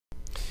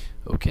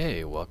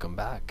Okay, welcome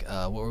back.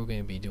 What we're going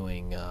to be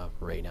doing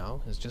right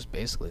now is just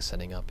basically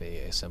setting up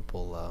a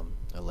simple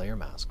a layer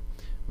mask.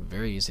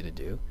 Very easy to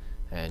do,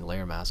 and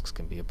layer masks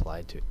can be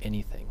applied to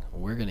anything.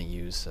 We're going to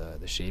use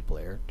the shape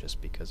layer just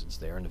because it's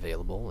there and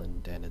available,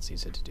 and it's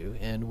easy to do.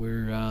 And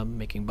we're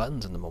making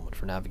buttons in the moment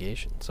for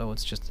navigation, so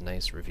it's just a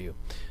nice review.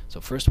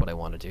 So first, what I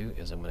want to do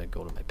is I'm going to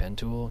go to my pen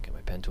tool, get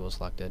my pen tool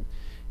selected,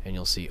 and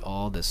you'll see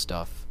all this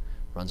stuff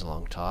runs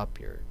along top.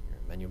 Your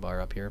menu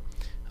bar up here.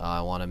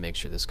 I want to make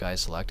sure this guy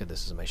is selected.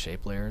 This is my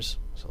shape layers,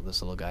 so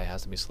this little guy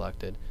has to be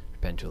selected. The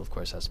pen tool, of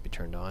course, has to be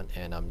turned on,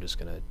 and I'm just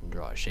going to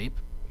draw a shape,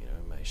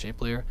 my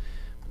shape layer.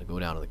 I'm going to go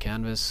down to the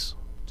canvas,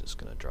 just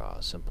going to draw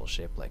a simple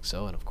shape like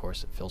so, and of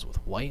course it fills with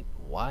white.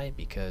 Why?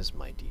 Because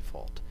my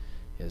default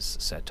is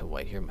set to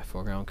white here, my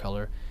foreground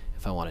color.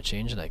 If I want to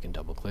change it, I can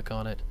double click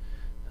on it.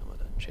 I'm going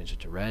to change it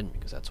to red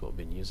because that's what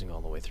we've been using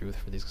all the way through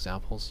for these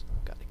examples.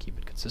 Got to keep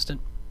it consistent.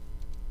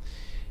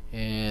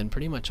 And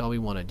pretty much all we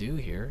want to do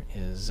here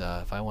is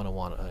if I want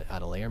to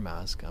add a layer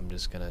mask, I'm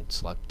just going to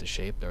select the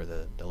shape or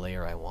the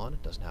layer I want.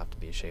 It doesn't have to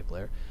be a shape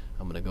layer.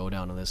 I'm going to go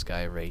down to this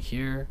guy right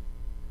here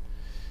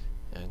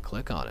and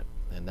click on it.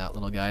 And that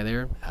little guy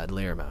there, add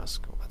layer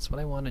mask. That's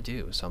what I want to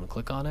do. So I'm going to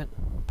click on it.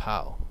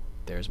 Pow.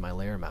 There's my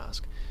layer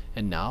mask.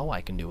 And now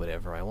I can do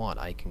whatever I want.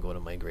 I can go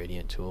to my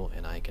gradient tool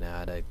and I can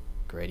add a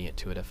gradient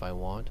to it if I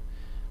want.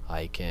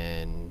 I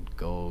can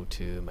go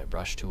to my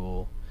brush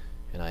tool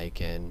and I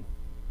can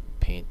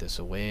paint this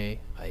away.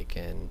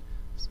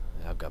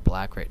 I've got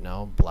black right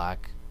now.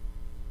 Black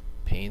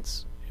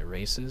paints,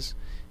 erases,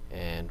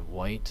 and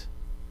white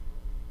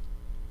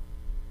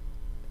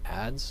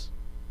adds.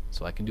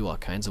 So I can do all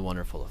kinds of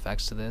wonderful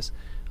effects to this.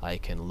 I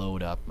can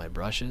load up my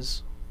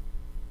brushes.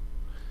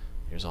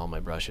 Here's all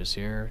my brushes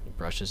here.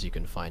 Brushes you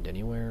can find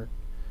anywhere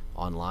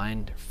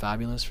online. They're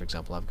fabulous. For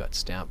example, I've got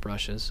stamp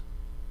brushes.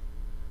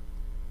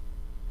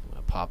 I'm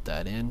going to pop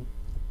that in.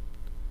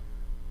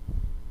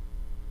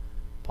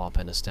 Pop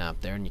in a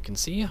stamp there, and you can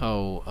see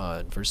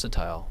how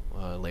versatile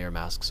layer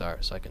masks are.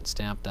 So I can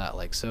stamp that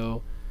like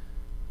so.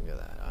 Look at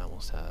that, I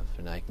almost have.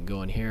 And I can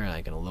go in here and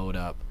I can load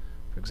up,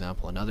 for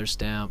example, another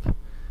stamp.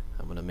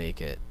 I'm going to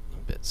make it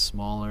a bit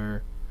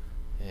smaller,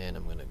 and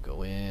I'm going to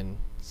go in,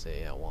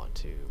 say I want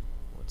to,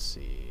 let's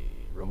see,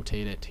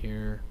 rotate it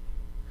here.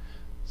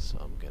 So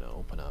I'm going to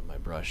open up my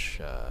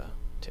brush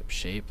tip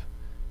shape.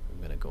 I'm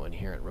going to go in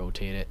here and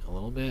rotate it a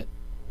little bit,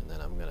 and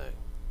then I'm going to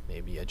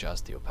maybe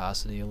adjust the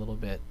opacity a little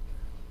bit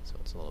so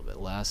it's a little bit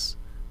less.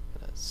 I'm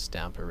going to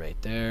stamp it right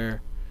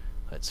there.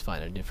 Let's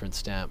find a different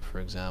stamp, for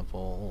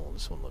example. Oh,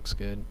 this one looks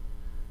good.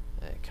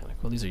 Kind of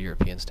cool. These are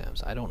European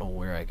stamps. I don't know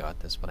where I got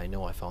this, but I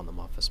know I found them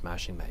off of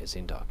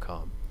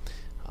smashingmagazine.com.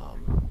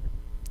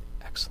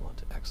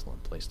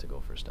 Excellent place to go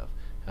for stuff.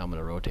 Now I'm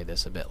going to rotate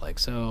this a bit like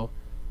so.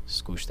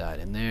 Scoosh that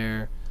in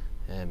there,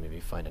 and maybe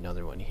find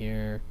another one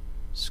here.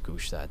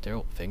 Scoosh that there.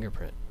 Oh,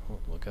 fingerprint. Oh,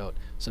 look out.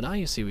 So now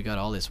you see we got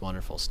all these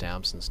wonderful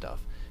stamps and stuff.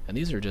 And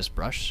these are just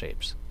brush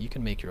shapes. You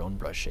can make your own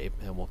brush shape,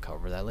 and we'll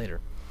cover that later.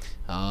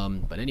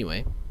 But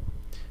anyway,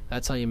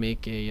 that's how you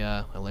make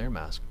a layer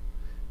mask.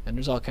 And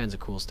there's all kinds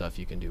of cool stuff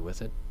you can do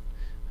with it.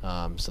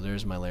 So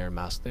there's my layer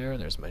mask there.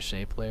 There's my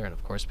shape layer. And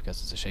of course,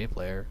 because it's a shape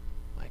layer,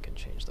 I can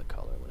change the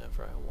color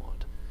whenever I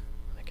want.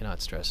 I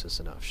cannot stress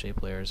this enough.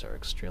 Shape layers are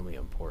extremely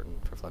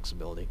important for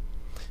flexibility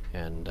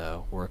and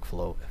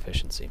workflow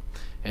efficiency.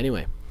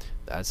 Anyway,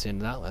 that's the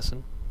end of that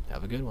lesson.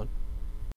 Have a good one.